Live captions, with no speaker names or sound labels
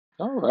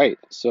All right,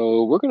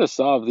 so we're going to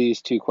solve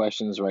these two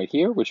questions right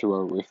here, which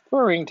are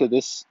referring to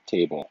this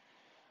table.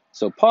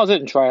 So pause it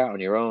and try it out on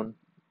your own.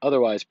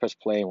 Otherwise, press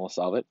play and we'll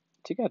solve it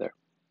together.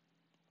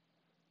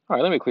 All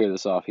right, let me clear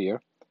this off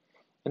here.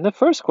 In the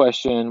first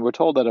question, we're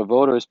told that a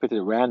voter is picked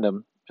at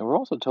random, and we're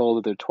also told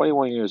that they're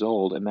 21 years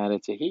old and that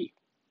it's a he.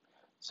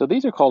 So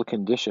these are called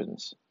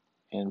conditions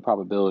in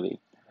probability.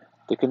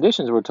 The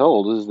conditions we're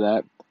told is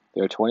that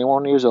they're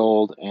 21 years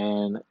old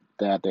and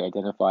that they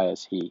identify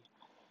as he.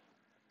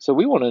 So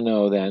we want to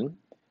know then,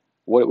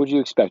 what would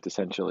you expect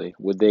essentially?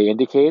 Would they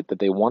indicate that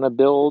they want to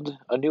build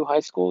a new high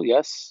school,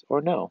 yes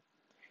or no?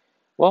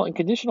 Well, in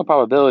conditional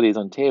probabilities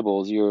on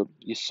tables, you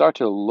start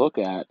to look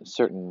at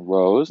certain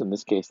rows, in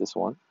this case this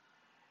one,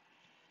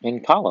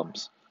 and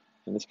columns,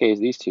 in this case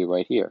these two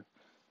right here.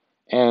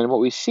 And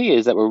what we see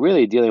is that we're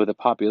really dealing with a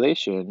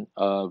population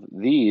of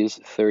these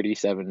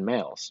 37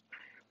 males.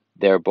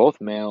 They're both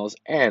males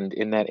and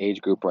in that age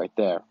group right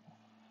there.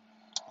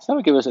 So that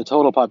would give us a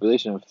total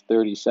population of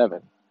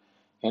 37.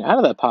 And out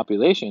of that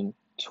population,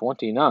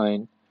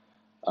 29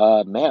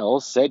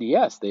 males said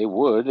yes, they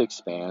would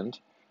expand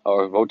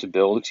or vote to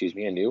build,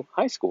 a new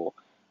high school.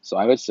 So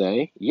I would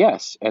say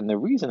yes. And the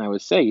reason I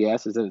would say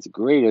yes is that it's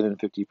greater than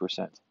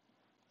 50%.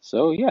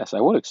 So yes,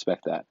 I would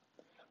expect that.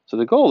 So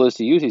the goal is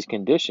to use these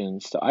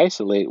conditions to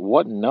isolate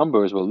what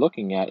numbers we're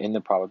looking at in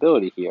the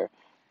probability here.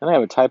 And I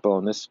have a typo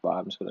in this spot.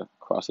 I'm just going to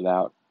cross it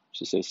out. It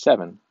should say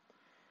 7.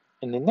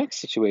 In the next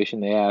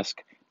situation, they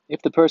ask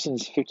if the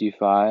person's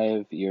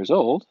 55 years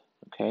old,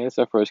 okay, that's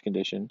our first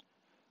condition,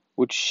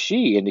 would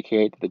she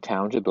indicate that the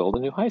town should build a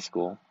new high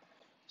school?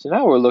 So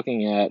now we're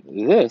looking at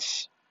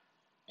this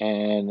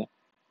and,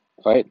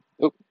 right,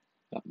 oh,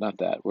 not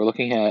that. We're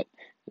looking at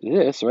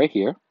this right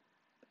here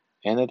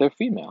and that they're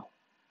female.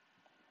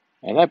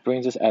 And that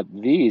brings us at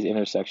these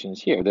intersections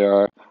here. There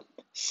are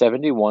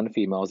 71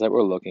 females that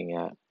we're looking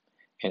at.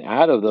 And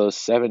out of those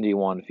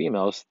 71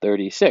 females,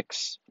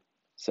 36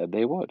 said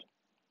they would.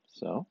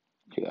 So,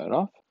 clear that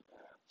off.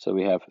 So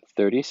we have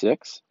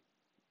 36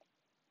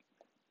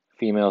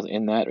 females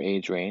in that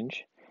age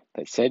range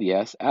that said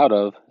yes out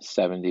of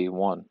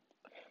 71.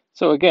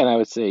 So again, I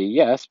would say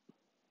yes,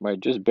 right,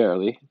 just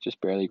barely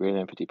greater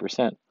than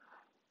 50%.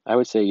 I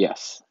would say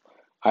yes.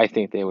 I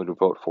think they would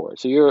vote for it.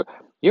 So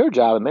your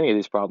job in many of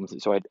these problems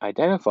is to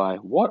identify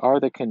what are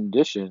the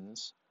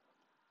conditions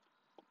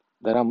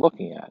that I'm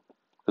looking at.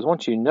 Because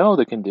once you know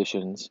the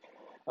conditions,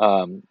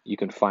 you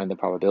can find the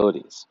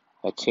probabilities.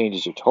 That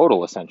changes your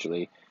total,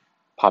 essentially,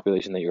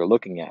 population that you're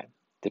looking at.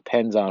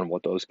 Depends on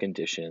what those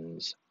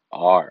conditions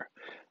are.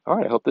 All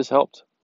right, I hope this helped.